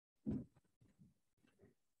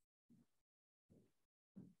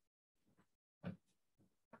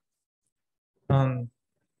I'm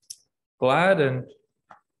glad and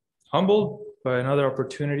humbled by another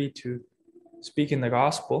opportunity to speak in the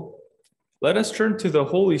gospel. Let us turn to the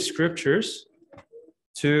Holy Scriptures,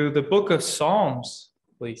 to the book of Psalms,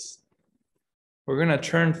 please. We're going to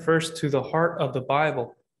turn first to the heart of the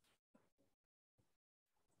Bible.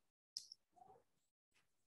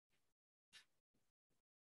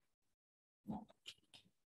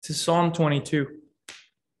 To Psalm 22.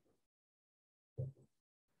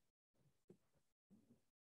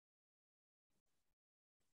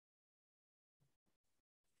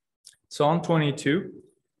 Psalm 22,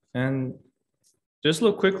 and just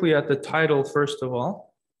look quickly at the title first of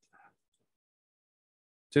all.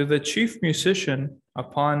 To the chief musician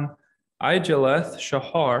upon Ijeleth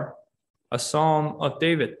Shahar, a psalm of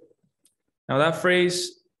David. Now that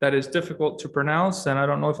phrase that is difficult to pronounce, and I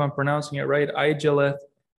don't know if I'm pronouncing it right, Ijeleth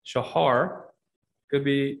Shahar, could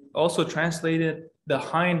be also translated the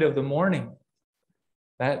hind of the morning.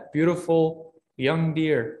 That beautiful young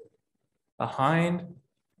deer, the hind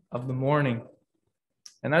of the morning.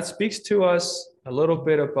 And that speaks to us a little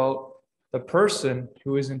bit about the person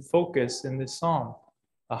who is in focus in this psalm,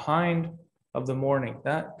 a hind of the morning.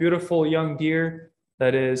 That beautiful young deer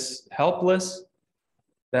that is helpless,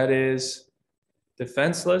 that is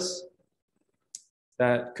defenseless,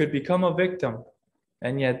 that could become a victim.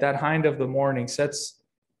 And yet that hind of the morning sets,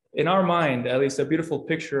 in our mind, at least a beautiful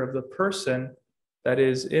picture of the person that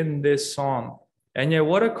is in this psalm. And yet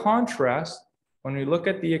what a contrast when we look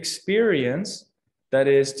at the experience that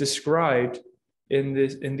is described in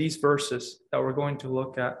these verses that we're going to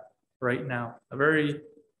look at right now. A very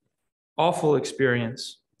awful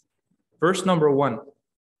experience. Verse number 1.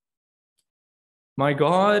 My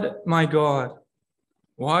God,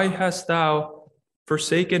 why hast thou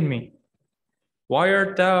forsaken me? Why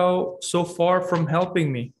art thou so far from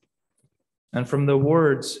helping me and from the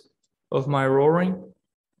words of my roaring?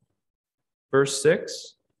 Verse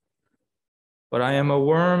 6. But I am a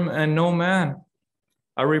worm and no man,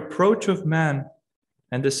 a reproach of man,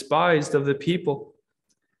 and despised of the people.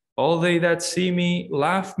 All they that see me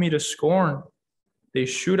laugh me to scorn. They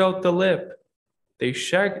shoot out the lip. They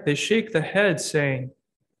shake the head, saying,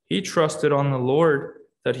 He trusted on the Lord,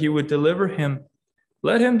 that he would deliver him.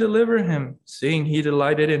 Let him deliver him, seeing he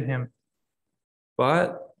delighted in him.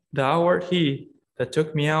 But thou art he that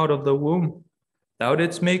took me out of the womb. Thou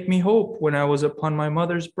didst make me hope when I was upon my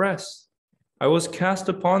mother's breast. I was cast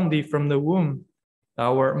upon thee from the womb.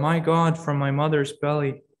 Thou art my God from my mother's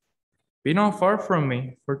belly. Be not far from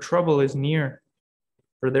me, for trouble is near,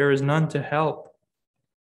 for there is none to help.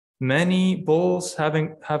 Many bulls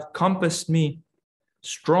have compassed me.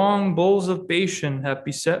 Strong bulls of Bashan have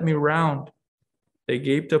beset me round. They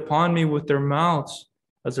gaped upon me with their mouths,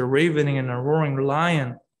 as a raven and a roaring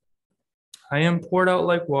lion. I am poured out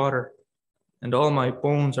like water, and all my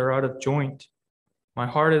bones are out of joint. My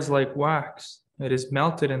heart is like wax, it is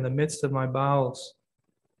melted in the midst of my bowels.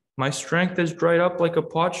 My strength is dried up like a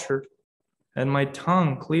potsherd, and my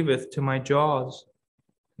tongue cleaveth to my jaws.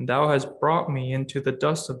 And thou hast brought me into the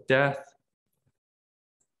dust of death.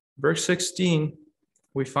 Verse 16,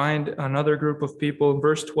 we find another group of people. In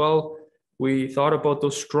verse 12, we thought about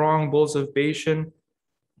those strong bulls of Bashan.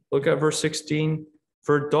 Look at verse 16.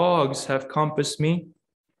 For dogs have compassed me,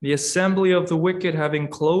 the assembly of the wicked have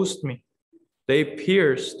enclosed me. They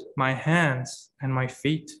pierced my hands and my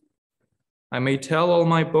feet. I may tell all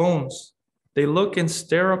my bones. They look and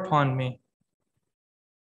stare upon me.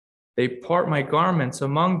 They part my garments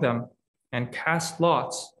among them and cast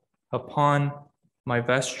lots upon my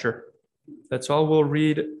vesture. That's all we'll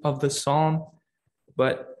read of the psalm.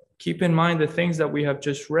 But keep in mind the things that we have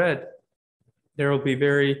just read. They will be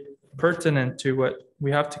very pertinent to what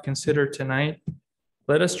we have to consider tonight.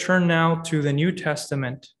 Let us turn now to the New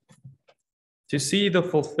Testament to see the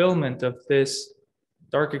fulfillment of this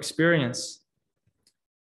dark experience,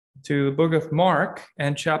 to the book of Mark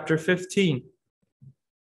and chapter 15.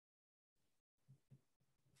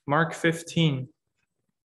 Mark 15.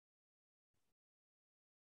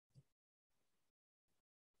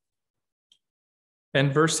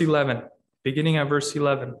 And verse 11, beginning at verse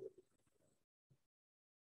 11.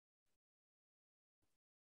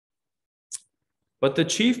 But the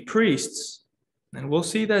chief priests, and we'll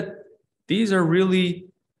see that these are really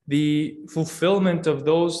the fulfillment of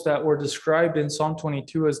those that were described in Psalm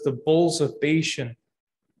 22 as the bulls of Bashan,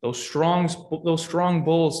 those strong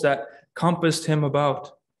bulls that compassed him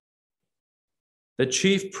about. The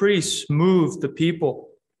chief priests moved the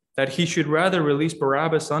people that he should rather release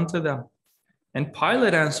Barabbas unto them. And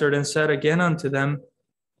Pilate answered and said again unto them,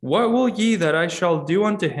 What will ye that I shall do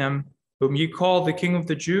unto him whom ye call the King of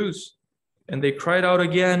the Jews? And they cried out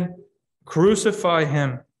again, Crucify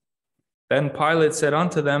him. Then Pilate said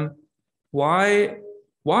unto them, Why,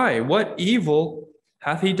 what evil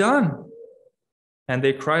hath he done? And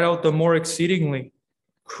they cried out the more exceedingly,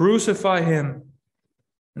 Crucify him.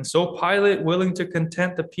 And so Pilate, willing to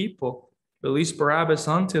content the people, released Barabbas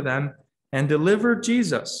unto them, and delivered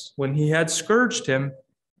Jesus, when he had scourged him,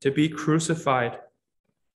 to be crucified.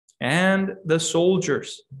 And the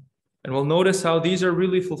soldiers. And we'll notice how these are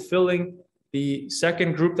really fulfilling the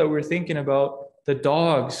second group that we're thinking about, the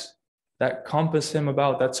dogs that compassed him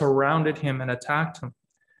about, that surrounded him and attacked him.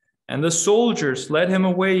 And the soldiers led him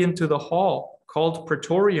away into the hall called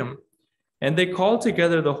Praetorium, and they called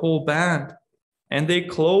together the whole band, and they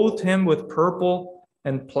clothed him with purple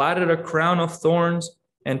and plaited a crown of thorns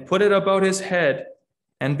and put it about his head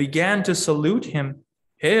and began to salute him,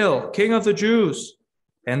 Hail, King of the Jews!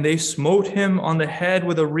 And they smote him on the head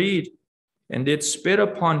with a reed and did spit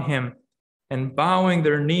upon him, and bowing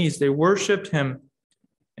their knees, they worshipped him.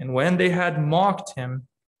 And when they had mocked him,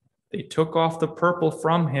 they took off the purple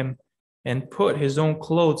from him and put his own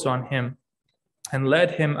clothes on him and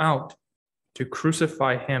led him out to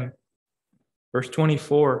crucify him. Verse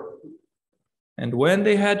 24, and when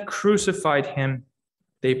they had crucified him,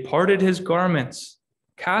 they parted his garments,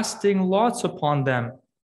 casting lots upon them.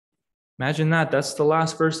 Imagine that. That's the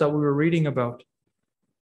last verse that we were reading about.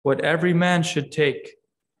 What every man should take.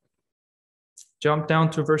 Jump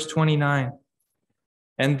down to verse 29.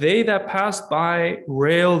 And they that passed by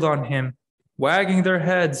railed on him, wagging their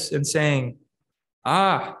heads and saying,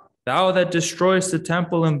 Ah, thou that destroyest the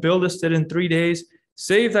temple and buildest it in 3 days,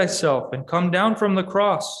 save thyself and come down from the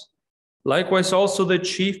cross. Likewise also the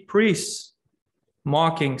chief priests,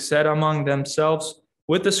 mocking, said among themselves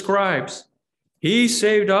with the scribes, He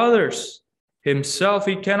saved others, himself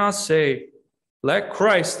he cannot save. Let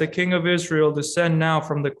Christ, the King of Israel, descend now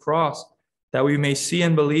from the cross, that we may see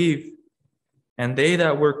and believe. And they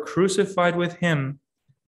that were crucified with him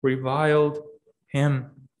reviled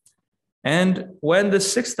him. And when the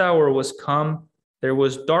 6th hour was come, there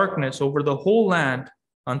was darkness over the whole land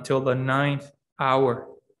until the 9th hour.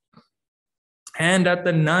 And at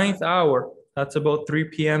the 9th hour, that's about 3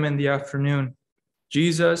 p.m. in the afternoon,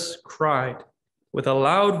 Jesus cried with a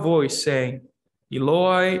loud voice, saying,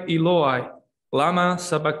 Eloi, Eloi, lama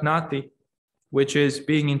sabachthani, which is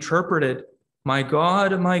being interpreted, my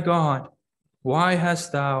God, why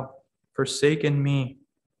hast thou forsaken me?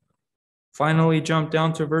 Finally, jump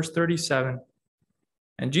down to verse 37.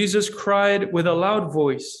 And Jesus cried with a loud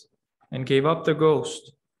voice and gave up the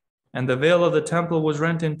ghost. And the veil of the temple was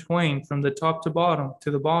rent in twain from the top to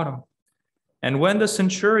the bottom. And when the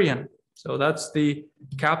centurion, so that's the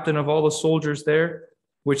captain of all the soldiers there,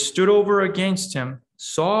 which stood over against him,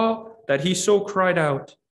 saw that he so cried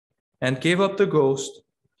out and gave up the ghost,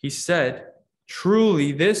 he said,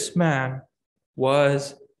 Truly this man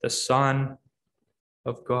was the Son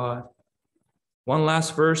of God. One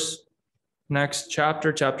last verse, next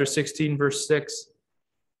chapter 16, verse 6.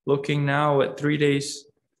 Looking now at 3 days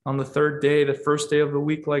on the 3rd day, the first day of the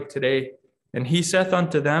week like today. And he saith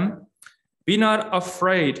unto them, Be not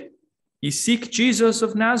afraid, ye seek Jesus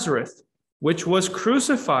of Nazareth, which was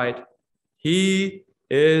crucified. He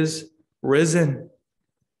is risen.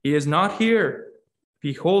 He is not here.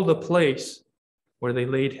 Behold the place where they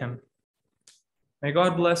laid him. May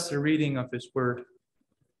God bless the reading of his word.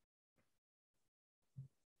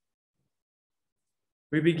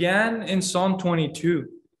 We began in Psalm 22,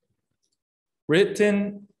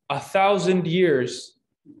 written 1,000 years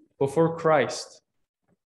before Christ.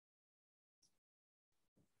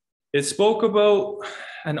 It spoke about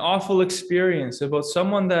an awful experience, about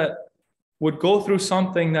someone that would go through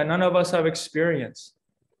something that none of us have experienced.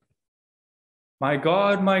 My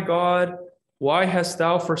God, why hast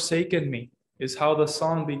thou forsaken me? Is how the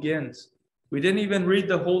psalm begins. We didn't even read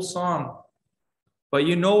the whole psalm, but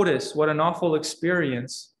you notice what an awful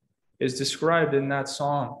experience is described in that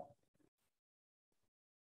psalm.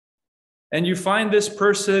 And you find this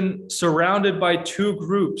person surrounded by 2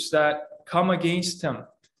 groups that come against him.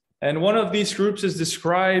 And one of these groups is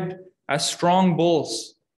described as strong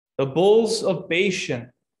bulls, the bulls of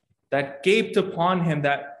Bashan that gaped upon him,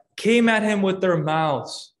 that came at him with their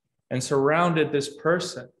mouths and surrounded this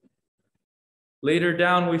person. Later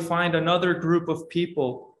down, we find another group of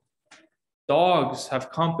people. Dogs have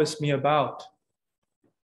compassed me about.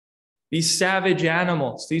 These savage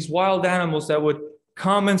animals, these wild animals that would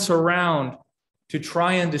come and surround to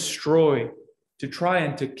try and destroy, to try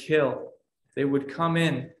and to kill. They would come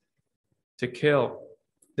in to kill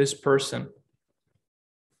this person.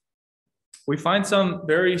 We find some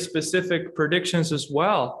very specific predictions as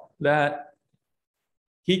well that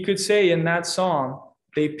he could say in that psalm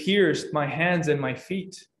they pierced my hands and my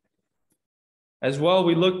feet. As well,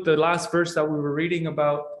 we looked the last verse that we were reading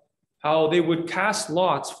about how they would cast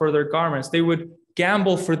lots for their garments. They would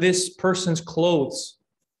gamble for this person's clothes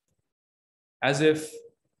as if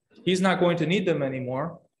he's not going to need them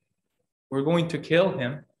anymore. We're going to kill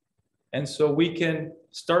him. And so we can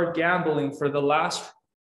start gambling for the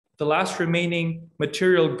last remaining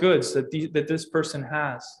material goods that this person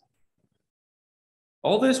has.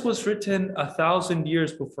 All this was written 1,000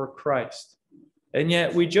 years before Christ. And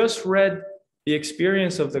yet we just read the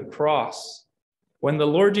experience of the cross when the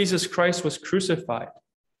Lord Jesus Christ was crucified.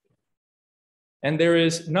 And there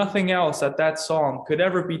is nothing else that psalm could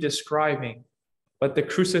ever be describing but the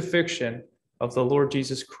crucifixion of the Lord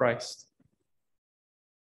Jesus Christ.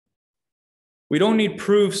 We don't need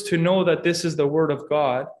proofs to know that this is the word of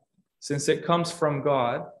God, since it comes from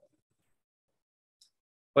God.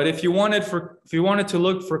 But if you wanted to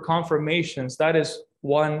look for confirmations, that is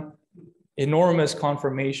one enormous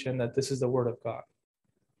confirmation that this is the word of God.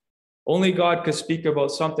 Only God could speak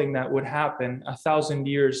about something that would happen 1,000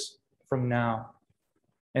 years from now.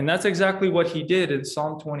 And that's exactly what he did in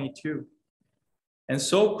Psalm 22. And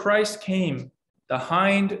so Christ came, the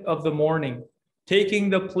hind of the morning, taking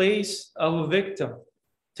the place of a victim,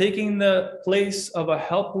 taking the place of a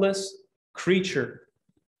helpless creature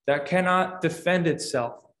that cannot defend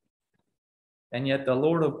itself. And yet the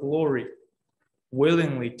Lord of glory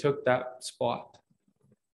willingly took that spot.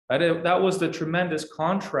 That was the tremendous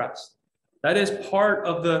contrast. That is part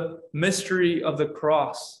of the mystery of the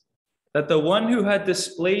cross, that the one who had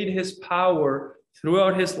displayed his power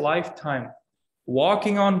throughout his lifetime,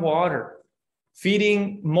 walking on water,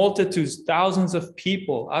 feeding multitudes, thousands of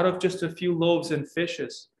people out of just a few loaves and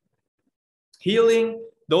fishes, healing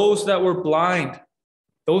those that were blind,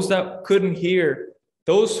 those that couldn't hear,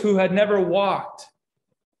 those who had never walked.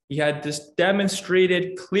 He had just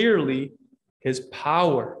demonstrated clearly his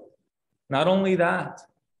power. Not only that,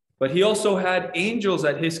 but he also had angels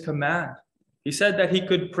at his command. He said that he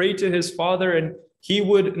could pray to his Father and he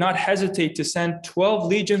would not hesitate to send 12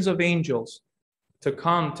 legions of angels to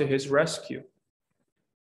come to his rescue.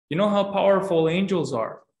 You know how powerful angels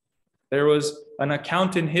are. There was an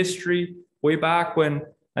account in history way back when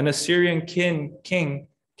an Assyrian king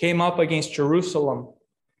came up against Jerusalem.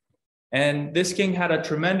 And this king had a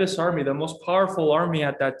tremendous army, the most powerful army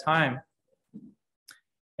at that time.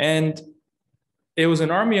 And it was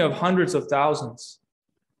an army of hundreds of thousands.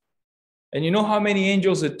 And you know how many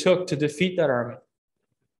angels it took to defeat that army?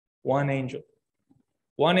 One angel.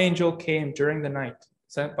 One angel came during the night,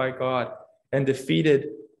 sent by God, and defeated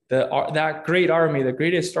that great army, the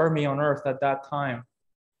greatest army on earth at that time,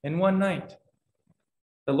 in one night.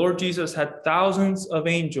 The Lord Jesus had thousands of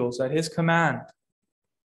angels at his command.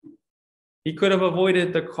 He could have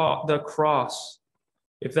avoided the cross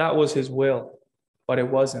if that was his will, but it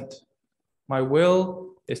wasn't. My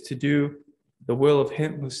will is to do the will of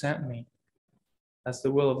him who sent me. That's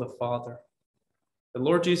the will of the Father. The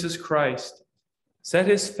Lord Jesus Christ set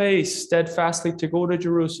his face steadfastly to go to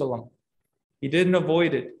Jerusalem. He didn't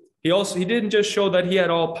avoid it. He didn't just show that he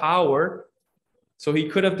had all power, so he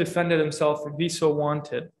could have defended himself if he so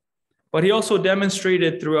wanted. But he also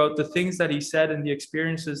demonstrated throughout the things that he said and the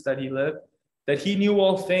experiences that he lived, that he knew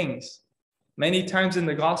all things. Many times in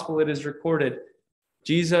the gospel it is recorded,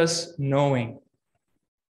 Jesus knowing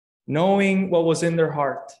what was in their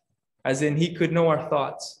heart, as in he could know our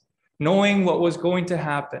thoughts, knowing what was going to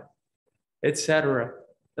happen, etc.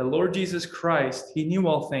 The Lord Jesus Christ, he knew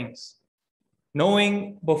all things.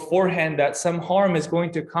 Knowing beforehand that some harm is going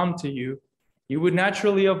to come to you, you would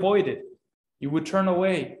naturally avoid it. You would turn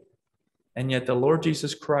away. And yet the Lord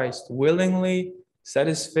Jesus Christ willingly set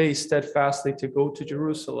his face steadfastly to go to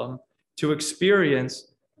Jerusalem to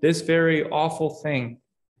experience this very awful thing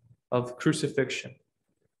of crucifixion.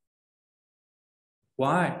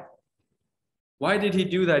 Why? Why did he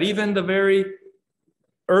do that? Even the very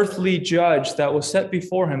earthly judge that was set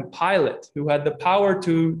before him, Pilate, who had the power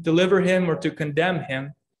to deliver him or to condemn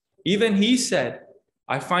him, even he said,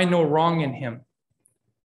 I find no wrong in him.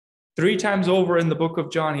 3 times over in the book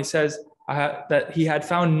of John, he says that he had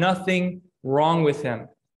found nothing wrong with him.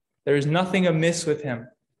 There is nothing amiss with him.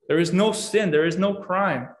 There is no sin. There is no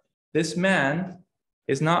crime. This man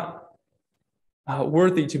is not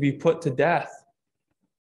worthy to be put to death.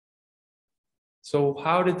 So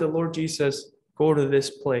how did the Lord Jesus go to this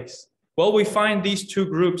place? Well, we find these 2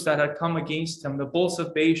 groups that had come against him, the bulls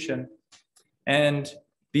of Bashan and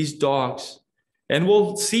these dogs. And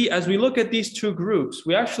we'll see, as we look at these 2 groups,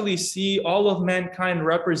 we actually see all of mankind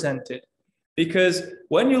represented. Because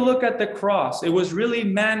when you look at the cross, it was really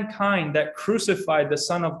mankind that crucified the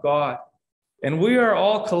Son of God. And we are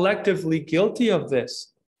all collectively guilty of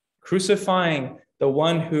this, crucifying the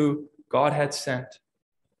one who God had sent.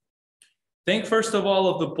 Think first of all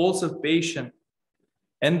of the bulls of Bashan.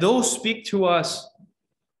 And those speak to us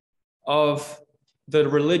of the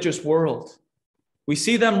religious world. We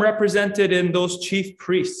see them represented in those chief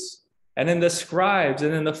priests and in the scribes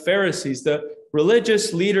and in the Pharisees, the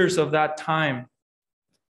religious leaders of that time.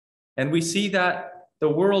 And we see that the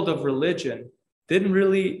world of religion didn't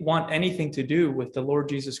really want anything to do with the Lord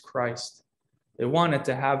Jesus Christ. They wanted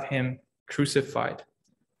to have him crucified.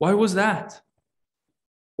 Why was that?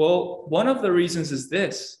 Well, one of the reasons is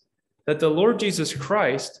this, that the Lord Jesus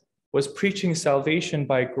Christ was preaching salvation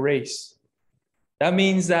by grace. That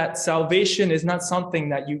means that salvation is not something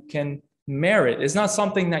that you can merit. It's not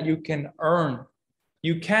something that you can earn.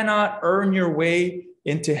 You cannot earn your way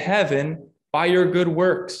into heaven by your good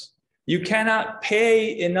works. You cannot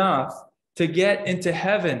pay enough to get into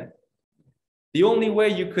heaven. The only way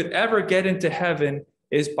you could ever get into heaven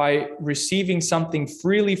is by receiving something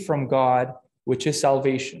freely from God, which is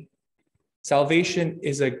salvation. Salvation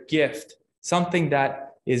is a gift, something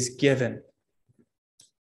that is given.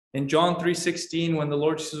 In John 3:16, when the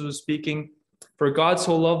Lord Jesus was speaking, for God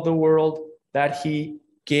so loved the world that he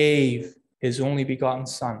gave his only begotten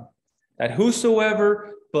Son, that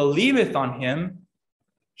whosoever believeth on him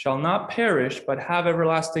shall not perish, but have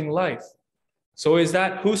everlasting life. So is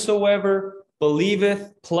that whosoever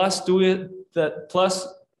believeth plus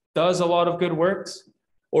does a lot of good works,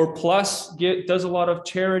 or plus does a lot of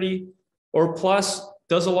charity, or plus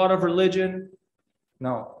does a lot of religion?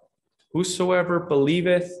 No. Whosoever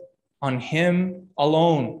believeth on him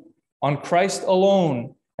alone, on Christ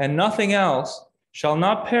alone, and nothing else, shall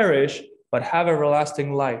not perish, but have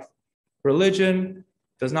everlasting life. Religion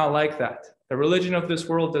does not like that. The religion of this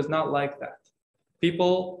world does not like that.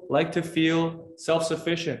 People like to feel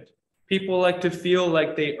self-sufficient. People like to feel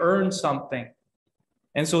like they earn something.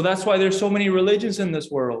 And so that's why there's so many religions in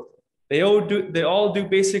this world. They all do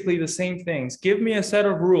basically the same things. Give me a set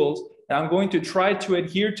of rules, and I'm going to try to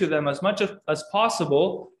adhere to them as much as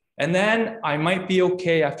possible, and then I might be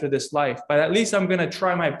okay after this life. But at least I'm going to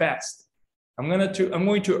try my best. I'm going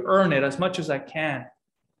to earn it as much as I can.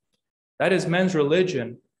 That is men's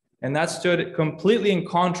religion, and that stood completely in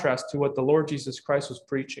contrast to what the Lord Jesus Christ was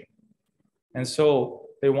preaching. And so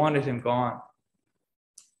they wanted him gone.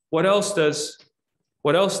 What else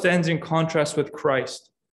stands in contrast with Christ?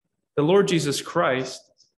 The Lord Jesus Christ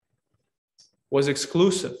was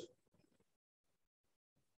exclusive.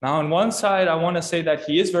 Now, on one side, I want to say that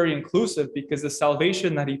he is very inclusive because the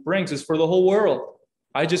salvation that he brings is for the whole world.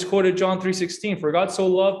 I just quoted John 3:16, for God so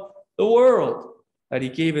loved the world that he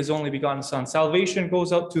gave his only begotten Son. Salvation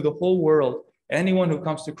goes out to the whole world. Anyone who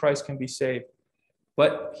comes to Christ can be saved.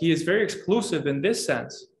 But he is very exclusive in this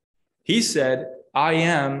sense. He said, I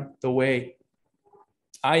am the way.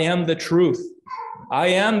 I am the truth. I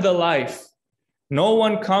am the life. No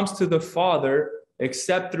one comes to the Father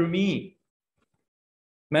except through me.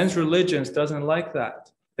 Men's religions doesn't like that.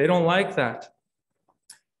 They don't like that.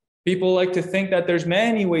 People like to think that there's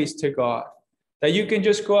many ways to God, that you can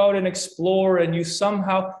just go out and explore and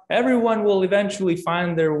everyone will eventually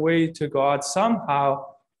find their way to God somehow.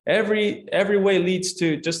 Every way leads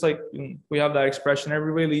to, just like we have that expression,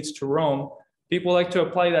 every way leads to Rome. People like to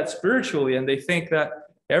apply that spiritually, and they think that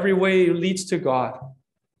every way leads to God.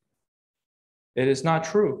 It is not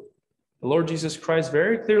true. The Lord Jesus Christ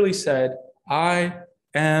very clearly said, I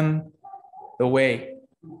am the way.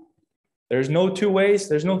 There's no two ways.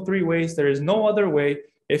 There's no three ways. There is no other way.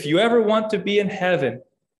 If you ever want to be in heaven,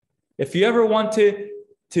 if you ever want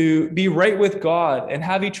to be right with God and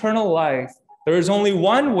have eternal life, there is only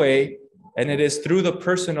one way, and it is through the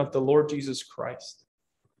person of the Lord Jesus Christ.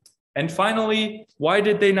 And finally, why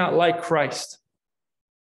did they not like Christ?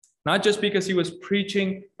 Not just because he was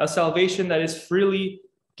preaching a salvation that is freely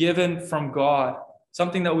given from God,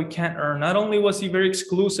 something that we can't earn. Not only was he very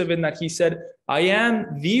exclusive in that he said, I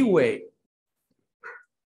am the way,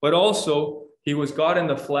 but also he was God in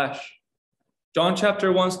the flesh. John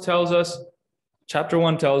chapter 1 tells us,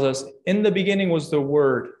 in the beginning was the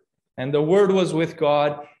Word, and the Word was with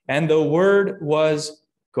God, and the Word was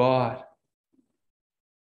God.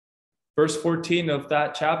 Verse 14 of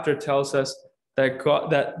that chapter tells us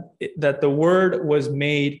that the Word was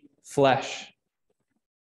made flesh.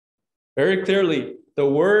 Very clearly, the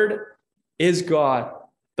Word is God,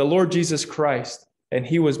 the Lord Jesus Christ, and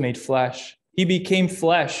he was made flesh. He became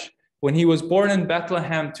flesh when he was born in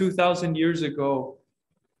Bethlehem 2,000 years ago.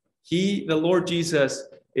 The Lord Jesus,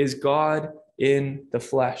 is God in the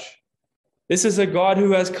flesh. This is a God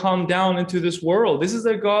who has come down into this world. This is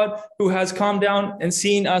a God who has come down and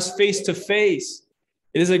seen us face to face.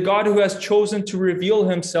 It is a God who has chosen to reveal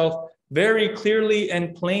himself very clearly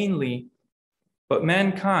and plainly. But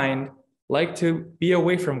mankind like to be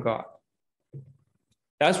away from God.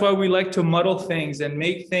 That's why we like to muddle things and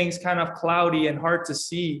make things kind of cloudy and hard to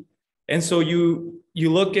see. And so you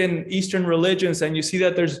look in Eastern religions and you see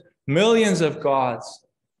that there's millions of gods.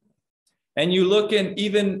 And you look in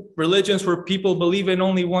even religions where people believe in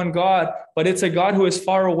only one God, but it's a God who is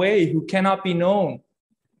far away, who cannot be known.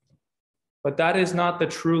 But that is not the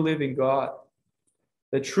true living God.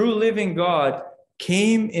 The true living God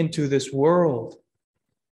came into this world.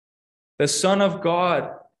 The Son of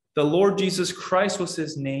God, the Lord Jesus Christ was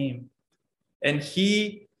his name. And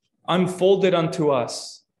he unfolded unto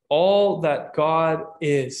us all that God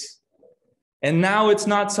is. And now it's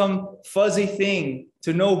not some fuzzy thing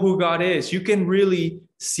to know who God is. You can really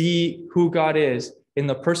see who God is in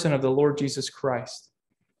the person of the Lord Jesus Christ.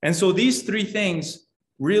 And so these three things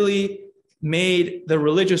really made the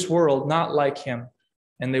religious world not like him.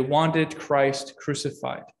 And they wanted Christ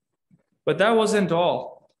crucified. But that wasn't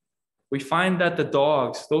all. We find that the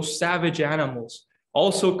dogs, those savage animals,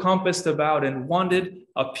 also compassed about and wanted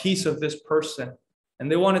a piece of this person.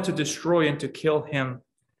 And they wanted to destroy and to kill him.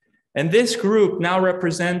 And this group now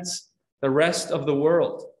represents the rest of the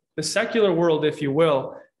world, the secular world, if you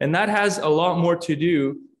will. And that has a lot more to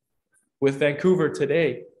do with Vancouver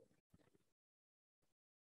today.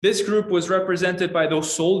 This group was represented by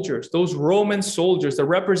those soldiers, those Roman soldiers, the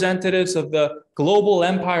representatives of the global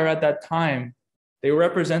empire at that time. They were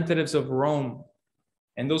representatives of Rome.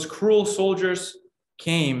 And those cruel soldiers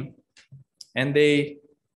came and they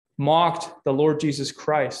mocked the Lord Jesus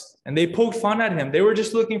Christ. And they poked fun at him. They were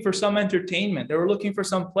just looking for some entertainment. They were looking for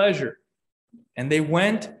some pleasure. And they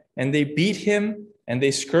went and they beat him and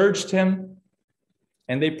they scourged him.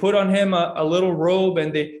 And they put on him a little robe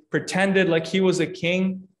and they pretended like he was a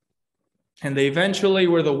king. And they eventually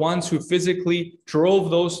were the ones who physically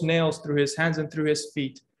drove those nails through his hands and through his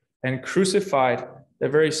feet and crucified the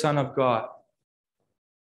very Son of God.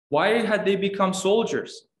 Why had they become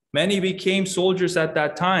soldiers? Many became soldiers at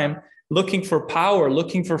that time, looking for power,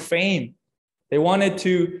 looking for fame. They wanted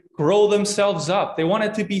to grow themselves up. They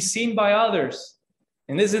wanted to be seen by others.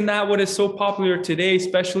 And isn't that what is so popular today,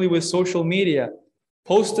 especially with social media?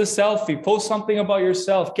 Post a selfie, post something about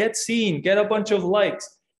yourself, get seen, get a bunch of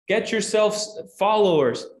likes, get yourself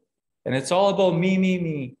followers. And it's all about me, me,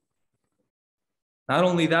 me. Not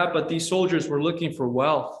only that, but these soldiers were looking for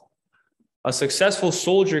wealth. A successful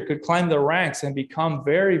soldier could climb the ranks and become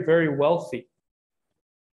very, very wealthy.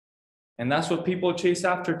 And that's what people chase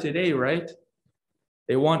after today, right?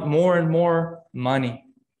 They want more and more money.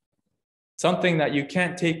 Something that you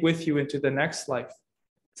can't take with you into the next life.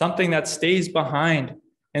 Something that stays behind.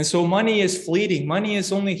 And so money is fleeting. Money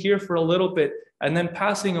is only here for a little bit and then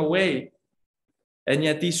passing away. And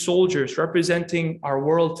yet these soldiers representing our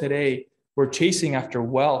world today were chasing after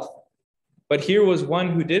wealth. But here was one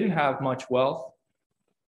who didn't have much wealth.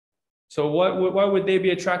 So why would they be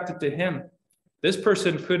attracted to him? This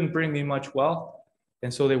person couldn't bring me much wealth.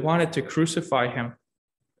 And so they wanted to crucify him.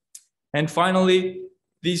 And finally,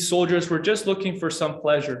 these soldiers were just looking for some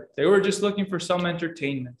pleasure. They were just looking for some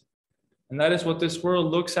entertainment. And that is what this world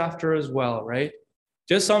looks after as well, right?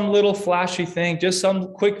 Just some little flashy thing, just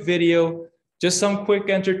some quick video, just some quick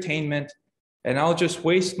entertainment, and I'll just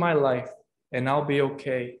waste my life and I'll be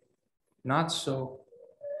okay. Not so.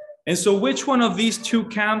 And so which one of these two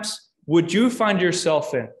camps would you find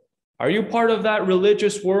yourself in? Are you part of that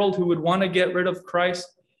religious world who would want to get rid of Christ?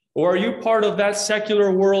 Or are you part of that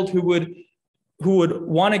secular world who would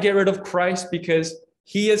want to get rid of Christ because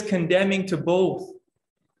he is condemning to both?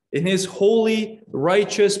 In his holy,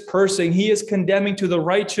 righteous person, he is condemning to the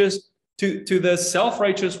righteous, to the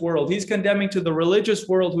self-righteous world. He's condemning to the religious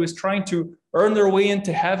world who is trying to earn their way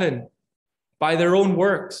into heaven by their own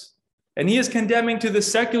works. And he is condemning to the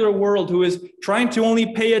secular world who is trying to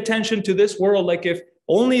only pay attention to this world, like if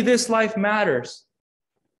only this life matters.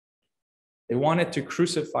 They wanted to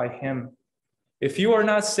crucify him. If you are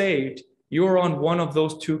not saved, you are on one of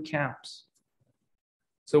those two camps.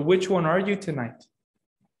 So which one are you tonight?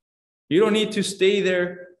 You don't need to stay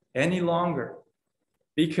there any longer,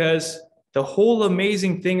 because the whole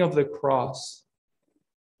amazing thing of the cross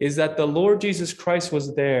is that the Lord Jesus Christ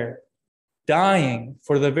was there, dying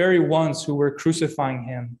for the very ones who were crucifying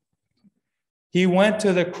him. He went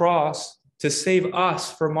to the cross to save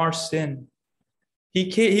us from our sin.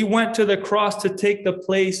 He went to the cross to take the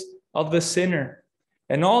place of the sinner,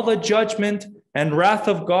 and all the judgment and wrath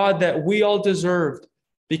of God that we all deserved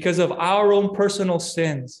because of our own personal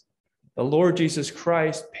sins. The Lord Jesus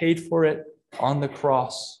Christ paid for it on the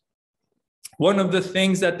cross. One of the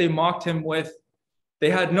things that they mocked him with, they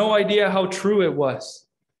had no idea how true it was.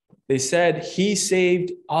 They said, he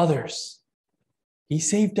saved others. He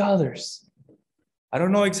saved others. I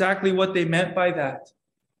don't know exactly what they meant by that.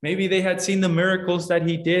 Maybe they had seen the miracles that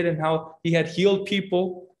he did and how he had healed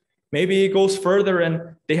people. Maybe it goes further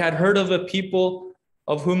and they had heard of a people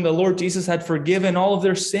of whom the Lord Jesus had forgiven all of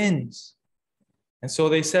their sins. And so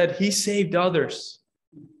they said, he saved others.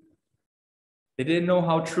 They didn't know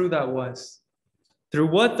how true that was. Through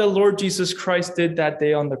what the Lord Jesus Christ did that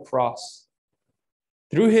day on the cross,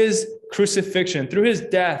 through his crucifixion, through his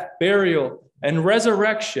death, burial, and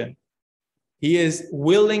resurrection, he is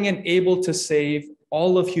willing and able to save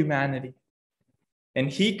all of humanity. And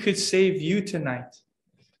he could save you tonight.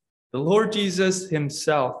 The Lord Jesus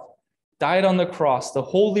himself died on the cross, the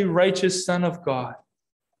holy, righteous Son of God,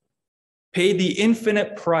 paid the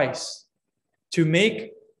infinite price to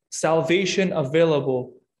make salvation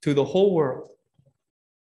available to the whole world.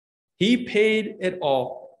 He paid it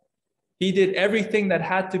all. He did everything that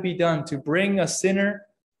had to be done to bring a sinner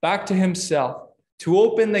back to himself, to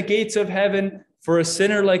open the gates of heaven for a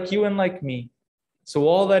sinner like you and like me. So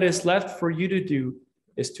all that is left for you to do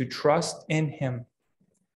is to trust in him.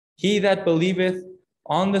 He that believeth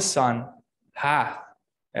on the Son hath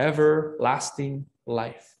everlasting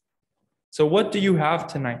life. So what do you have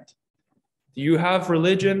tonight? Do you have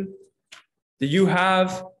religion? Do you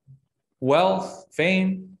have wealth,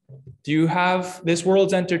 fame? Do you have this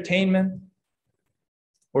world's entertainment?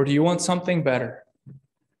 Or do you want something better?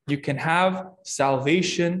 You can have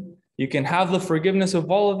salvation. You can have the forgiveness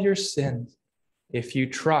of all of your sins if you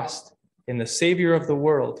trust in the Savior of the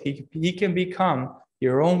world. He can become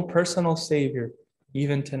your own personal Savior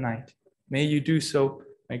even tonight. May you do so.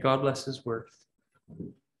 May God bless his word.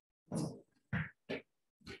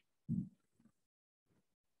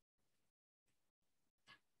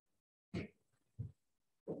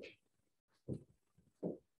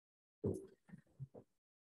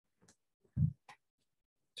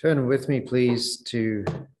 Turn with me, please, to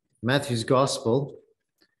Matthew's Gospel.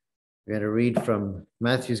 We're going to read from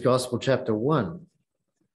Matthew's Gospel, chapter 1.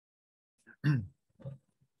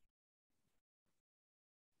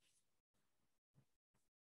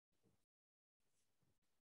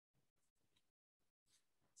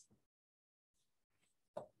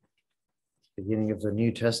 Beginning of the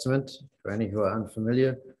New Testament, for any who are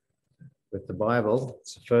unfamiliar with the Bible.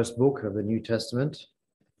 It's the first book of the New Testament.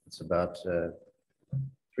 It's about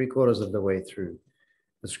 3/4 of the way through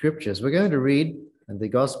the scriptures. We're going to read in the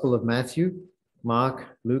Gospel of Matthew,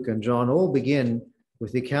 Mark, Luke, and John all begin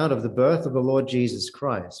with the account of the birth of the Lord Jesus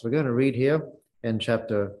Christ. We're going to read here in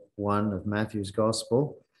chapter 1 of Matthew's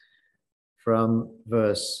Gospel from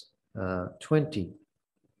verse 20.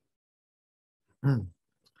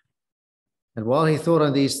 And while he thought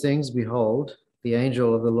on these things, behold, the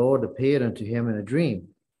angel of the Lord appeared unto him in a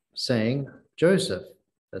dream, saying, Joseph,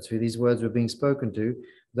 that's who these words were being spoken to,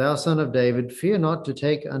 thou son of David, fear not to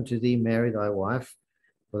take unto thee Mary thy wife,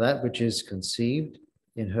 for that which is conceived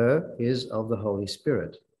in her is of the Holy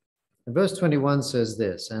Spirit. And verse 21 says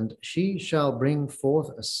this, and she shall bring forth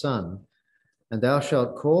a son, and thou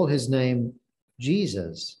shalt call his name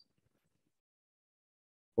Jesus,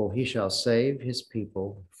 for he shall save his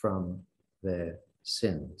people from their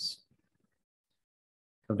sins.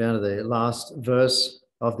 Come down to the last verse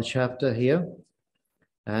of the chapter here.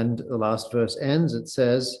 And the last verse ends, it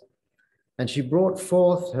says, and she brought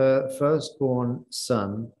forth her firstborn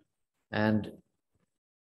son, and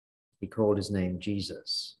he called his name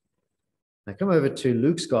Jesus. Now come over to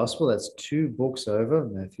Luke's Gospel. That's 2 books over,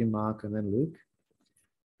 Matthew, Mark, and then Luke.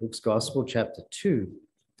 Luke's Gospel, chapter 2.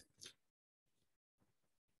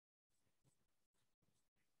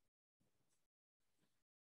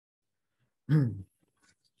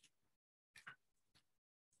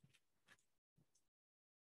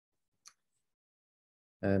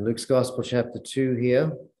 Luke's Gospel, chapter 2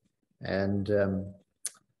 here, and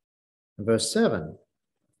verse 7.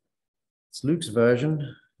 It's Luke's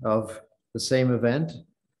version of the same event.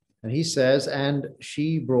 And he says, and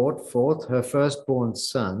she brought forth her firstborn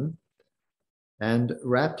son, and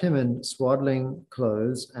wrapped him in swaddling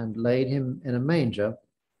clothes, and laid him in a manger,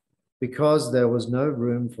 because there was no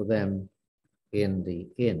room for them in the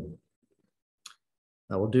inn.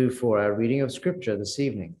 That will do for our reading of Scripture this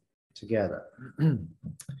evening together. I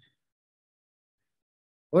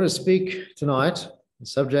want to speak tonight. The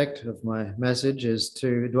subject of my message is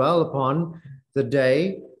to dwell upon the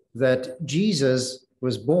day that Jesus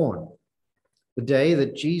was born. The day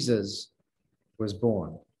that Jesus was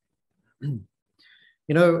born. You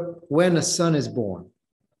know, when a son is born,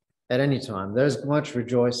 at any time. There's much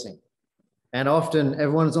rejoicing. And often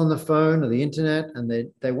everyone's on the phone or the internet, and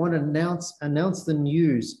they want to announce the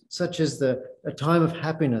news, such as a time of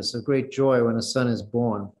happiness, of great joy when a son is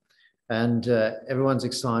born, and everyone's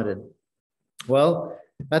excited. Well,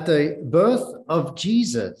 at the birth of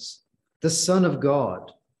Jesus, the Son of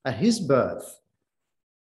God, at his birth,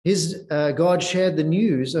 God shared the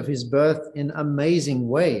news of his birth in amazing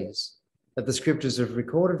ways that the scriptures have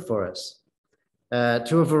recorded for us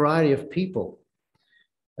to a variety of people.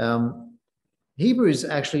 Hebrews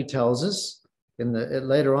actually tells us,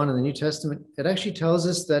 later on in the New Testament, it actually tells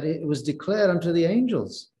us that it was declared unto the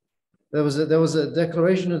angels. There was a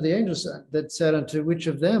declaration of the angels that said, unto which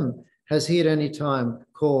of them has he at any time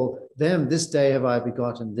called them, this day have I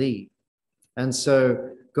begotten thee. And so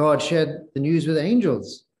God shared the news with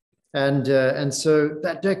angels. And so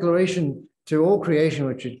that declaration to all creation,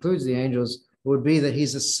 which includes the angels, would be that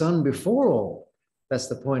he's a son before all. That's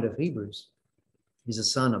the point of Hebrews. He's a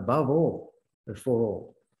son above all,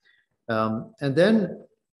 before all. And then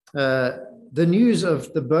the news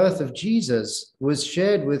of the birth of Jesus was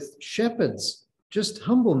shared with shepherds, just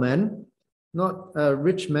humble men, not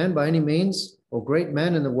rich men by any means, or great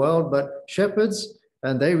men in the world, but shepherds.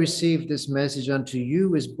 And they received this message, unto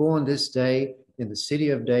you is born this day in the city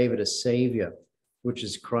of David a Savior, which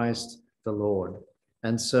is Christ the Lord.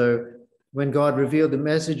 And so when God revealed the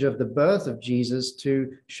message of the birth of Jesus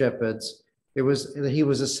to shepherds, it was that he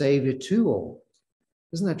was a Savior to all.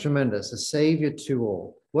 Isn't that tremendous? A Savior to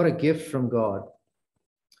all. What a gift from God.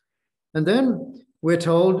 And then we're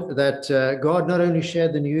told that God not only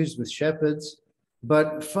shared the news with shepherds,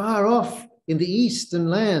 but far off in the eastern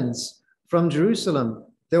lands from Jerusalem,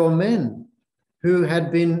 there were men who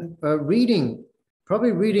had been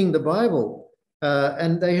probably reading the Bible,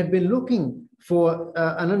 and they had been looking for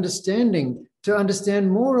an understanding, to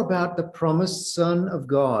understand more about the promised Son of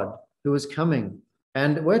God who was coming.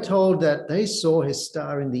 And we're told that they saw his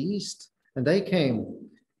star in the east, and they came.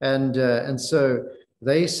 And so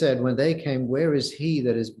they said, when they came, where is he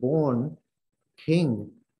that is born King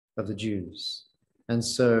of the Jews? And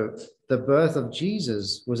so the birth of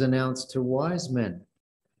Jesus was announced to wise men,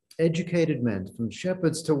 educated men, from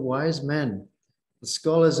shepherds to wise men, the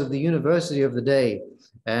scholars of the university of the day.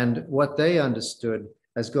 And what they understood,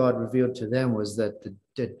 as God revealed to them, was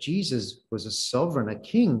that Jesus was a sovereign, a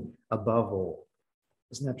king above all.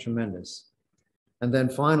 Isn't that tremendous? And then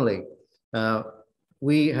finally,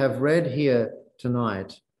 we have read here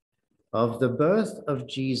tonight of the birth of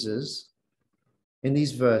Jesus in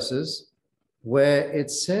these verses, where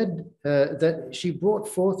it said that she brought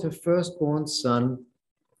forth her firstborn son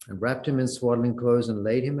and wrapped him in swaddling clothes and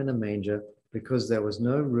laid him in a manger, because there was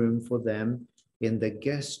no room for them in the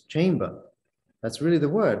guest chamber. That's really the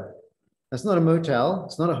word. That's not a motel.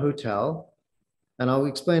 It's not a hotel. And I'll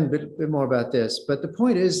explain a bit more about this. But the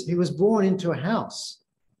point is, he was born into a house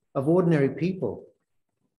of ordinary people.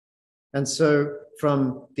 And so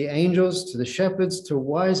from the angels to the shepherds to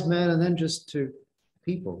wise men, and then just to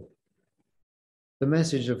people, the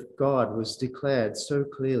message of God was declared so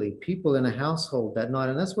clearly. People in a household that night.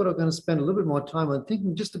 And that's what I'm going to spend a little bit more time on,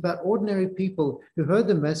 thinking just about ordinary people who heard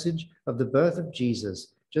the message of the birth of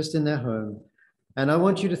Jesus just in their home. And I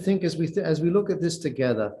want you to think, as we look at this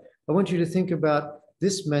together, I want you to think about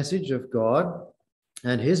this message of God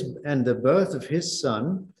and the birth of his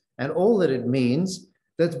son and all that it means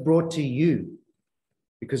that's brought to you.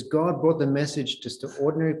 Because God brought the message just to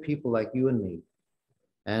ordinary people like you and me.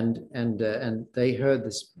 And they heard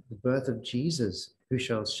the birth of Jesus,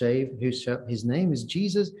 his name is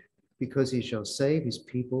Jesus, because he shall save his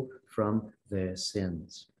people from their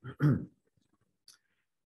sins.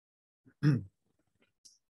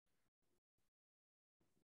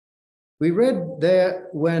 We read there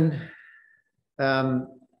when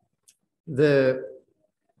the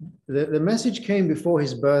message came before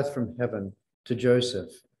his birth from heaven to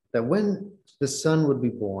Joseph, that when the son would be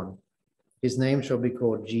born, his name shall be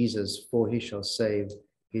called Jesus, for he shall save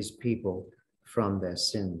his people from their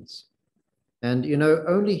sins. And, you know,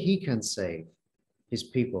 only he can save his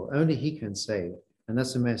people. Only he can save. And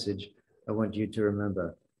that's a message I want you to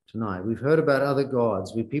remember tonight. We've heard about other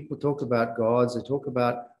gods. People talk about gods. They talk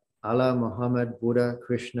about Allah, Muhammad, Buddha,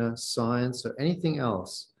 Krishna, science, or anything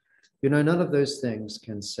else. You know, none of those things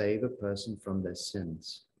can save a person from their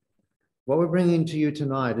sins. What we're bringing to you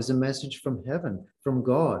tonight is a message from heaven, from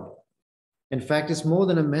God. In fact, it's more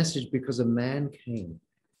than a message, because a man came.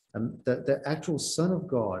 The actual Son of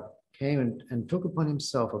God came and took upon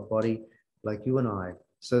himself a body like you and I,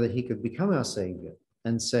 so that he could become our Savior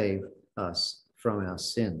and save us from our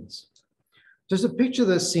sins. Just a picture of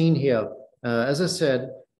the scene here. As I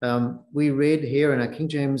said, We read here in our King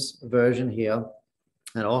James version here,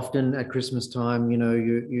 and often at Christmas time,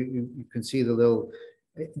 you can see the little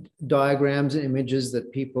diagrams and images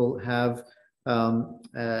that people have. The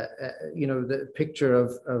picture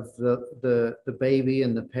of the baby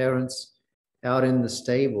and the parents out in the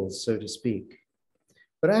stables, so to speak.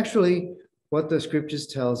 But actually, what the scriptures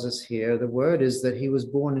tells us here, the word is that he was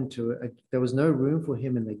born into there was no room for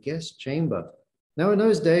him in the guest chamber. Now, in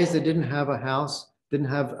those days, they didn't have a house, didn't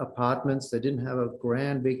have apartments, they didn't have a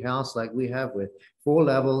grand big house like we have with 4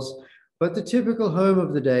 levels. But the typical home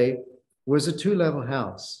of the day was a 2-level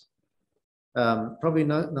house. Probably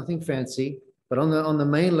nothing fancy, but on the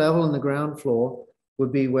main level, on the ground floor,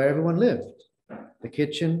 would be where everyone lived. The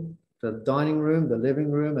kitchen, the dining room, the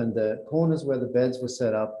living room, and the corners where the beds were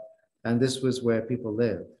set up. And this was where people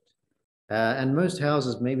lived. And most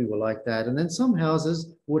houses maybe were like that. And then some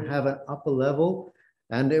houses would have an upper level,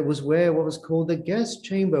 and it was where what was called the guest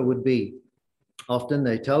chamber would be. Often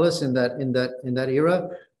they tell us in that era,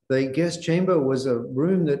 the guest chamber was a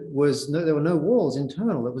room that there were no walls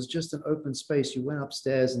internal. It was just an open space. You went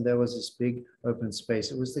upstairs and there was this big open space.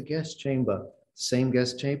 It was the guest chamber, same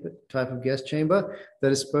guest chamber, type of guest chamber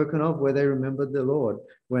that is spoken of where they remembered the Lord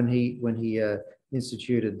when he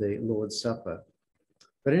instituted the Lord's Supper.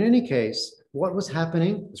 But in any case, what was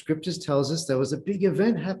happening? The scriptures tells us there was a big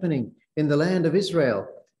event happening in the land of Israel.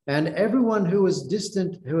 And everyone who was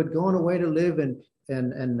distant, who had gone away to live in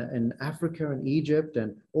Africa and Egypt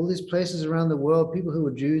and all these places around the world, people who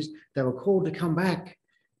were Jews, they were called to come back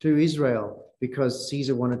to Israel because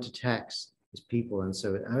Caesar wanted to tax his people. And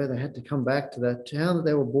so they had to come back to that town that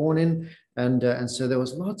they were born in. And so there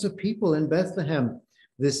was lots of people in Bethlehem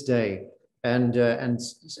this day. And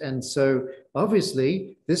so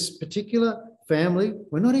obviously this particular family,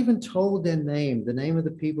 we're not even told their name, the name of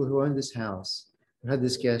the people who owned this house, who had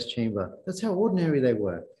this guest chamber. That's how ordinary they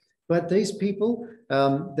were. But these people,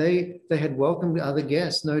 they had welcomed other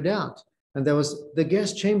guests, no doubt. And the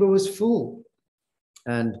guest chamber was full,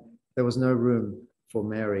 and there was no room for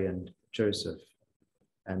Mary and Joseph.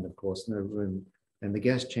 And of course, no room in the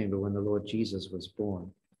guest chamber when the Lord Jesus was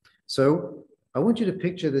born. So I want you to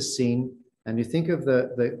picture this scene, and you think of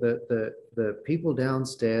the people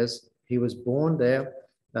downstairs. He was born there,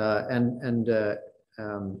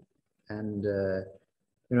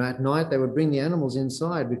 at night they would bring the animals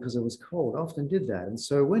inside because it was cold. Often did that. And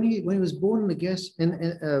so when he was born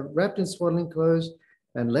wrapped in swaddling clothes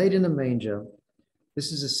and laid in a manger,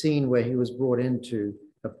 this is a scene where he was brought into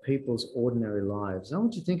a people's ordinary lives. I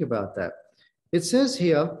want you to think about that. It says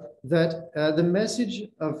here that the message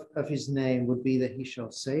of his name would be that he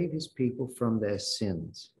shall save his people from their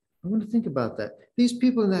sins. I want to think about that. These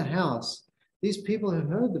people in that house, these people who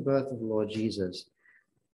heard the birth of the Lord Jesus,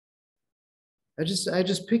 I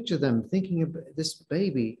just picture them thinking of this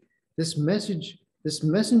baby, this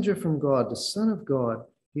messenger from God, the Son of God.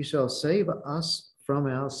 He shall save us from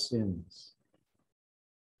our sins.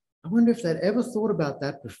 I wonder if they'd ever thought about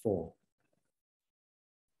that before.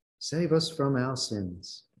 Save us from our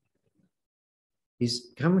sins.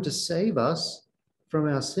 He's coming to save us from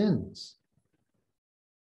our sins.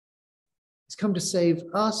 He's come to save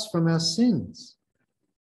us from our sins.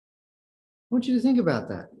 I want you to think about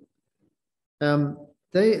that.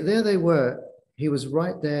 There they were. He was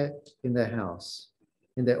right there in their house,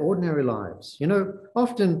 in their ordinary lives.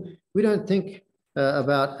 Often we don't think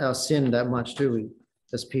about our sin that much, do we?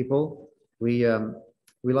 As people, we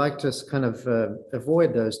like to kind of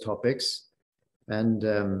avoid those topics, and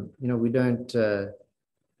we don't.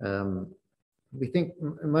 We think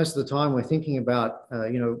most of the time we're thinking about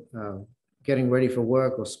getting ready for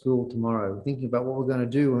work or school tomorrow. We're thinking about what we're going to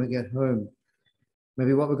do when we get home.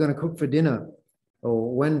 Maybe what we're going to cook for dinner,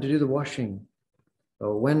 or when to do the washing,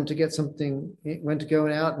 or when to go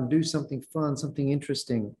out and do something fun, something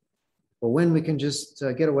interesting, or when we can just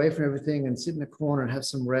get away from everything and sit in a corner and have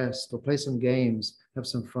some rest, or play some games, have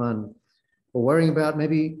some fun, or worrying about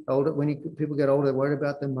maybe people get older, they're worried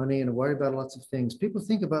about their money and worried about lots of things. People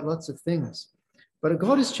think about lots of things, but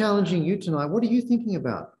God is challenging you tonight. What are you thinking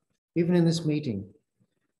about, even in this meeting?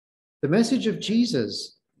 The message of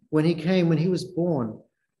Jesus, when he was born,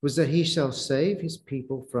 was that he shall save his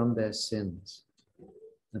people from their sins.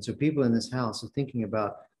 And so people in this house are thinking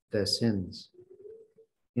about their sins.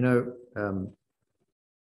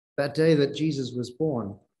 That day that Jesus was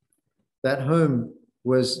born, that home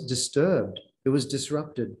was disturbed. It was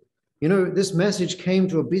disrupted. This message came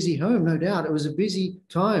to a busy home, no doubt. It was a busy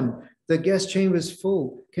time. The guest chamber is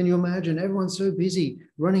full. Can you imagine? Everyone's so busy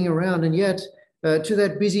running around. And yet to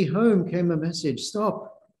that busy home came a message. Stop.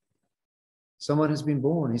 Someone has been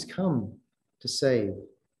born. He's come to save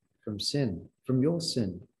from sin, from your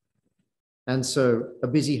sin, And so a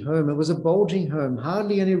busy home, it was a bulging home,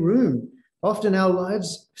 hardly any room. Often our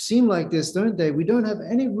lives seem like this, don't they? We don't have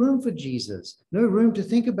any room for Jesus, no room to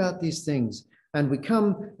think about these things. And we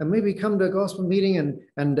come and maybe come to a gospel meeting and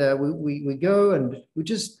we go and we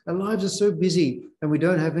just, our lives are so busy and we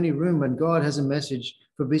don't have any room. And God has a message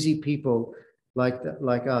for busy people like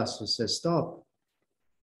us who says, stop,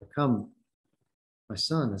 come. My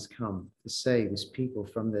son has come to save his people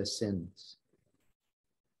from their sins.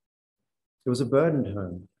 It was a burdened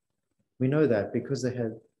home. We know that because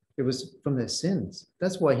it was from their sins.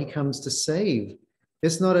 That's why he comes to save.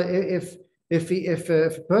 It's not if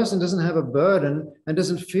a person doesn't have a burden and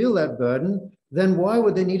doesn't feel that burden, then why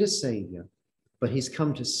would they need a savior? But he's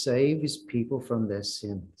come to save his people from their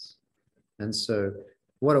sins. And so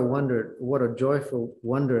what a wonder, what a joyful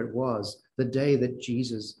wonder it was the day that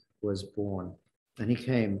Jesus was born. And he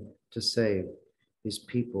came to save his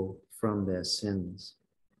people from their sins.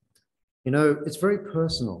 You know, it's very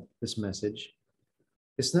personal, this message.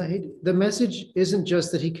 It's not, the message isn't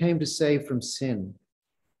just that he came to save from sin.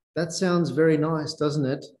 That sounds very nice, doesn't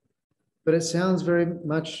it? But it sounds very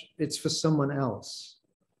much, it's for someone else.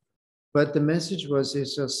 But the message was he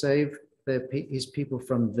shall save his people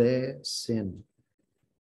from their sin.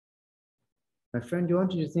 My friend, I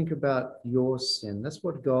want you to think about your sin. That's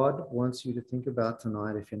what God wants you to think about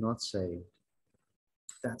tonight if you're not saved.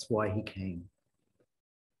 That's why he came.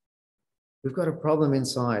 We've got a problem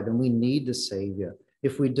inside and we need the Savior.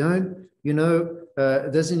 If we don't, you know,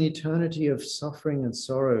 there's an eternity of suffering and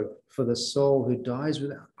sorrow for the soul who dies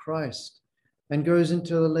without Christ and goes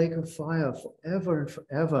into the lake of fire forever and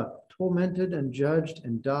forever, tormented and judged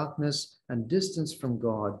in darkness and distance from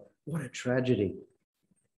God. What a tragedy.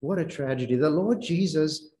 What a tragedy. The Lord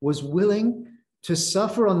Jesus was willing to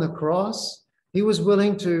suffer on the cross. He was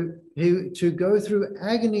willing to go through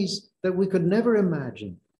agonies that we could never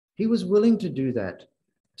imagine. He was willing to do that,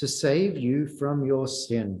 to save you from your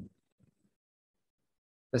sin.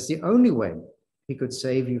 That's the only way he could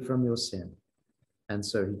save you from your sin. And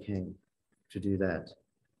so he came to do that.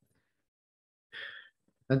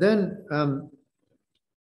 And then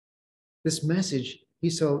this message, he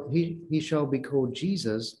shall be called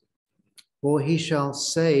Jesus, or he shall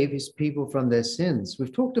save his people from their sins.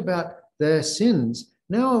 We've talked about their sins.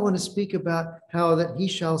 Now I want to speak about how that he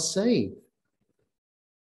shall save.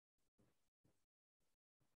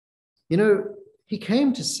 You know, he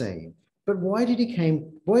came to save, but why did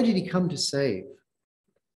he come to save?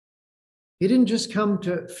 He didn't just come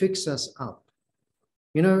to fix us up.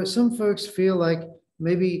 You know, some folks feel like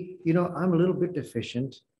maybe, you know, I'm a little bit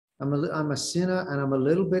deficient. I'm a sinner and I'm a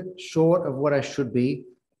little bit short of what I should be.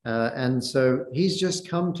 And so he's just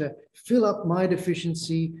come to fill up my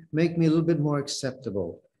deficiency, make me a little bit more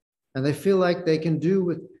acceptable. And they feel like they can do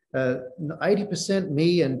with 80%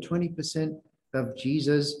 me and 20% of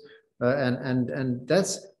Jesus. And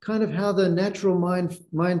that's kind of how the natural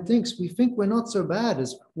mind thinks. We think we're not so bad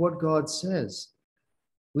as what God says.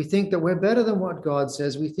 We think that we're better than what God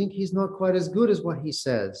says. We think he's not quite as good as what he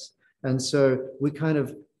says. And so we kind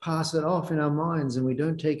of pass it off in our minds and we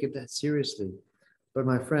don't take it that seriously. But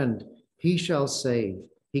my friend, he shall save.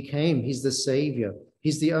 He came, he's the savior.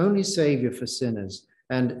 He's the only savior for sinners.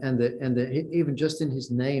 And even just in his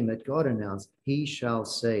name that God announced, he shall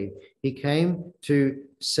save. He came to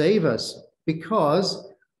save us because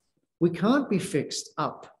we can't be fixed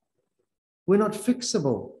up. We're not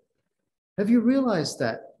fixable. Have you realized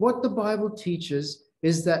that? What the Bible teaches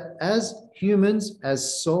is that as humans,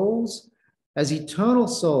 as souls, as eternal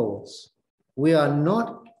souls, we are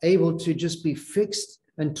not able to just be fixed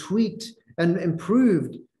and tweaked and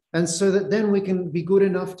improved, and so that then we can be good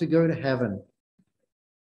enough to go to heaven.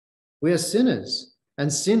 We are sinners,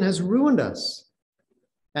 and sin has ruined us.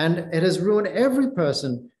 And it has ruined every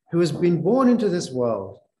person who has been born into this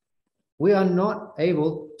world. We are not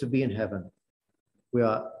able to be in heaven. We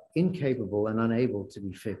are incapable and unable to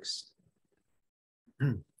be fixed.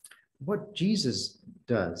 What Jesus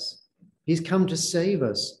does, he's come to save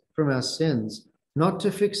us from our sins, not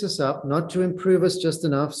to fix us up, not to improve us just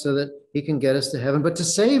enough so that he can get us to heaven, but to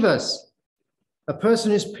save us. A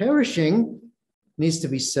person who's perishing needs to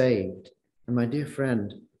be saved. And my dear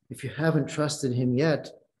friend, if you haven't trusted him yet,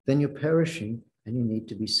 then you're perishing and you need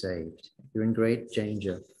to be saved. You're in great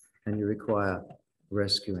danger and you require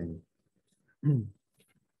rescuing.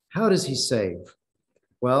 How does he save?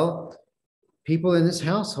 Well, people in this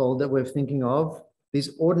household that we're thinking of,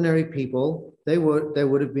 these ordinary people, they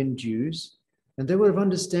would have been Jews, and they would have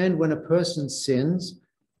understood when a person sins,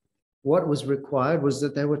 what was required was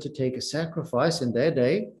that they were to take a sacrifice. In their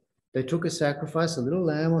day, they took a sacrifice, a little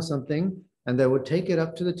lamb or something, and they would take it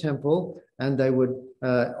up to the temple and they would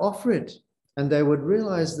offer it And they would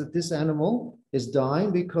realize that this animal is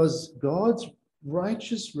dying because God's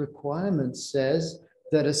righteous requirement says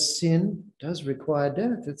that a sin does require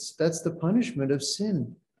death. That's the punishment of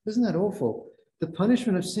sin. Isn't that awful? The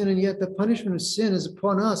punishment of sin, and yet the punishment of sin is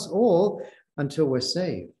upon us all until we're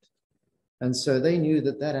saved. And so they knew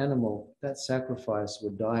that that animal, that sacrifice,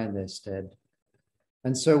 would die in their stead.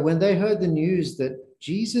 And so when they heard the news that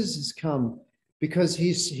Jesus has come because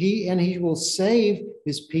he will save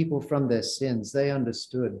his people from their sins, they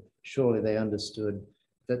understood, surely they understood,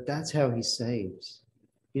 that that's how he saves.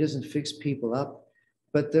 He doesn't fix people up,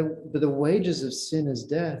 but the wages of sin is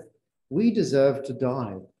death. We deserve to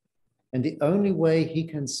die. And the only way he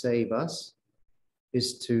can save us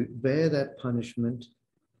is to bear that punishment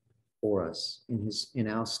for us in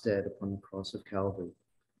our stead upon the cross of Calvary.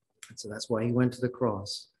 And so that's why he went to the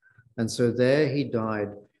cross. And so there he died.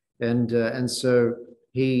 And so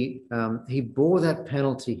he bore that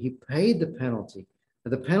penalty. He paid the penalty.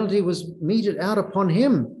 The penalty was meted out upon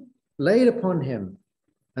him, laid upon him.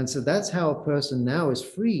 And so that's how a person now is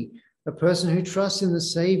free. A person who trusts in the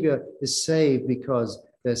Savior is saved because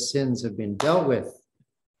their sins have been dealt with.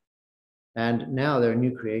 And now they're a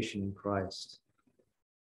new creation in Christ.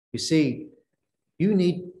 You see, you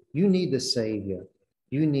need the Savior.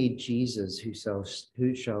 You need Jesus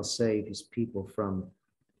who shall save his people from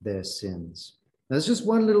their sins. Now, there's just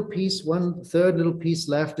one third little piece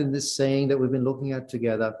left in this saying that we've been looking at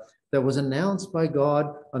together that was announced by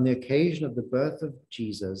God on the occasion of the birth of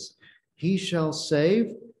Jesus. He shall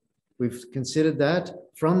save, we've considered that,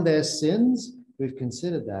 from their sins, we've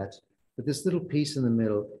considered that, but this little piece in the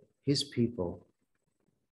middle, his people.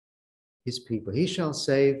 His people. He shall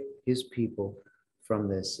save his people from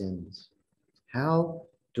their sins. How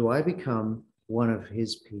do I become one of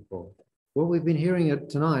his people? Well, we've been hearing it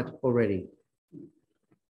tonight already.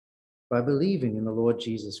 By believing in the Lord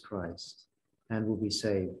Jesus Christ, and will be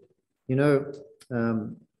saved. You know,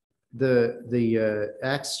 the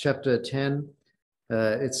Acts chapter 10,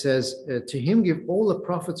 it says, to him give all the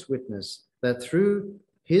prophets witness that through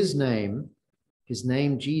his name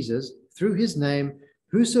Jesus, through his name,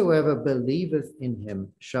 whosoever believeth in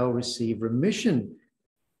him shall receive remission,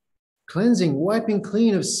 cleansing, wiping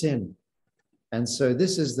clean of sin. And so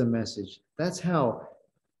this is the message. That's how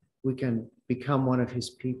we can become one of his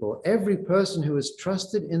people. Every person who has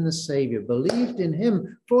trusted in the Savior, believed in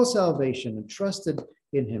him for salvation and trusted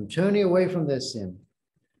in him, turning away from their sin,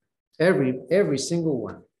 every single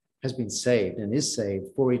one has been saved and is saved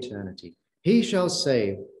for eternity. He shall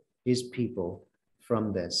save his people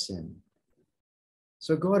from their sin.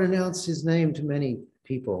 So God announced his name to many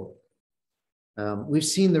people. We've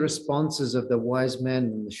seen the responses of the wise men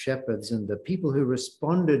and the shepherds and the people who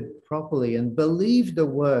responded properly and believed the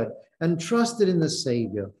word and trusted in the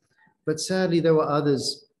Savior. But sadly, there were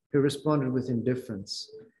others who responded with indifference.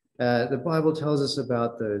 The Bible tells us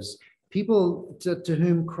about those people to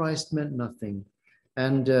whom Christ meant nothing.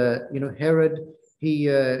 And, Herod, he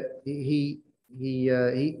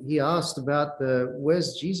asked about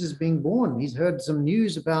where's Jesus being born? He's heard some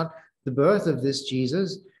news about the birth of this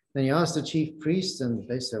Jesus. Then he asked the chief priests, and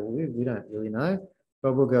they said, well, we don't really know,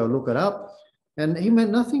 but we'll go look it up. And he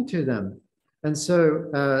meant nothing to them. And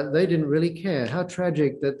so they didn't really care. How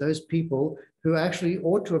tragic that those people who actually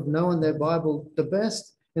ought to have known their Bible the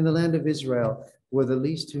best in the land of Israel were the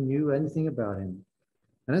least who knew anything about him.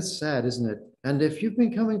 And it's sad, isn't it? And if you've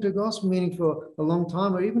been coming to gospel meeting for a long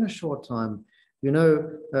time or even a short time,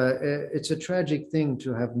 it's a tragic thing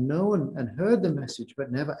to have known and heard the message,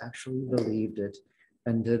 but never actually believed it,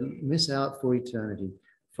 and to miss out for eternity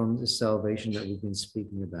from the salvation that we've been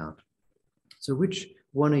speaking about. So which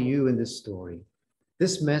one are you in this story?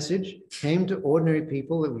 This message came to ordinary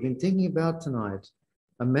people that we've been thinking about tonight,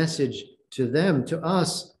 a message to them, to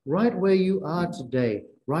us, right where you are today,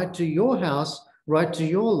 right to your house, right to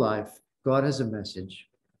your life. God has a message.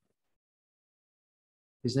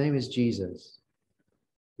 His name is Jesus,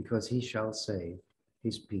 because he shall save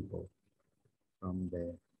his people from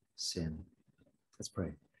their sin. Let's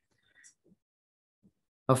pray.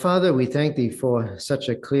 Our Father, we thank thee for such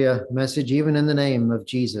a clear message, even in the name of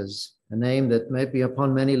Jesus, a name that may be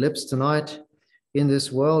upon many lips tonight in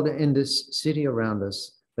this world, in this city around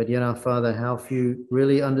us. But yet, our Father, how few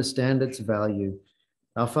really understand its value.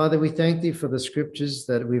 Our Father, we thank thee for the scriptures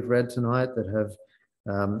that we've read tonight that have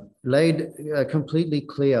laid completely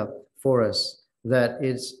clear for us that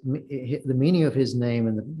it's the meaning of his name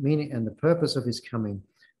and the meaning and the purpose of his coming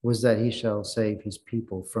was that he shall save his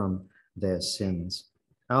people from their sins.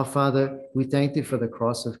 Our Father, we thank thee for the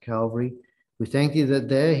cross of Calvary. We thank thee that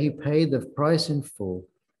there he paid the price in full.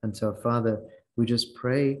 And so, Father, we just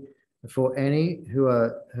pray For any who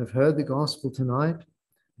have heard the gospel tonight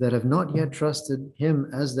that have not yet trusted him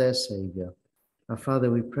as their Savior, our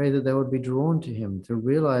Father, we pray that they would be drawn to him to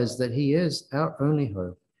realize that he is our only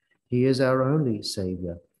hope. He is our only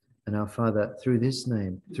Savior. And our Father, through this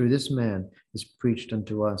man, is preached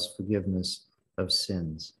unto us forgiveness of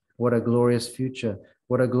sins. What a glorious future.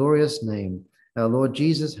 What a glorious name our Lord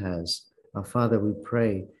Jesus has. Our Father, we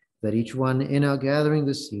pray that each one in our gathering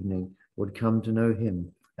this evening would come to know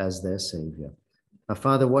him as their Savior. Our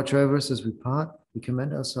Father, watch over us as we part. We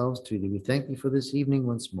commend ourselves to thee. We thank thee for this evening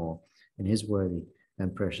once more. In his worthy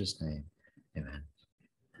and precious name. Amen.